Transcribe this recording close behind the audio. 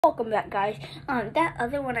Welcome back, guys. That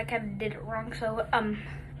other one I kind of did it wrong. So on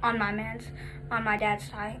my dad's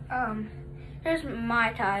tie. Here's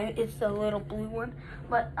my tie. It's the little blue one.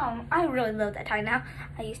 But I really love that tie now.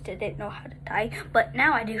 I used to didn't know how to tie, but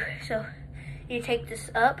now I do. So you take this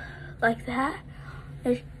up like that.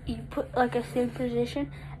 You put like a same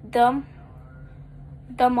position. Thumb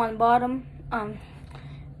on bottom.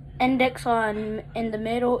 Index in the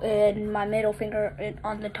middle, and my middle finger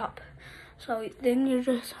on the top. So then you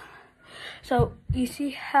see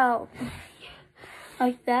how,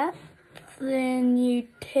 like that, then you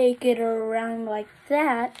take it around like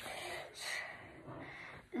that,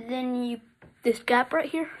 then this gap right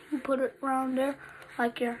here, you put it around there,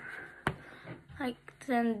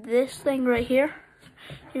 then this thing right here,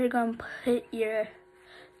 you're gonna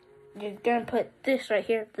put this right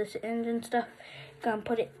here, this engine stuff, you're gonna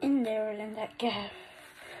put it in there and in that gap,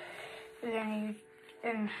 and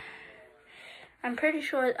I'm pretty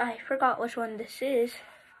sure, I forgot which one this is,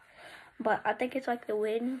 but I think it's like the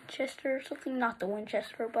Winchester or something. Not the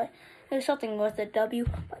Winchester, but it's something with a W.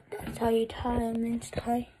 But that's how you tie a men's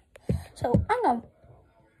tie. So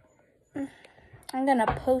I'm gonna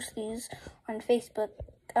post these on Facebook.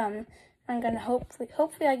 I'm gonna hopefully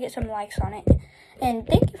I get some likes on it. And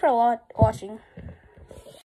thank you for watching.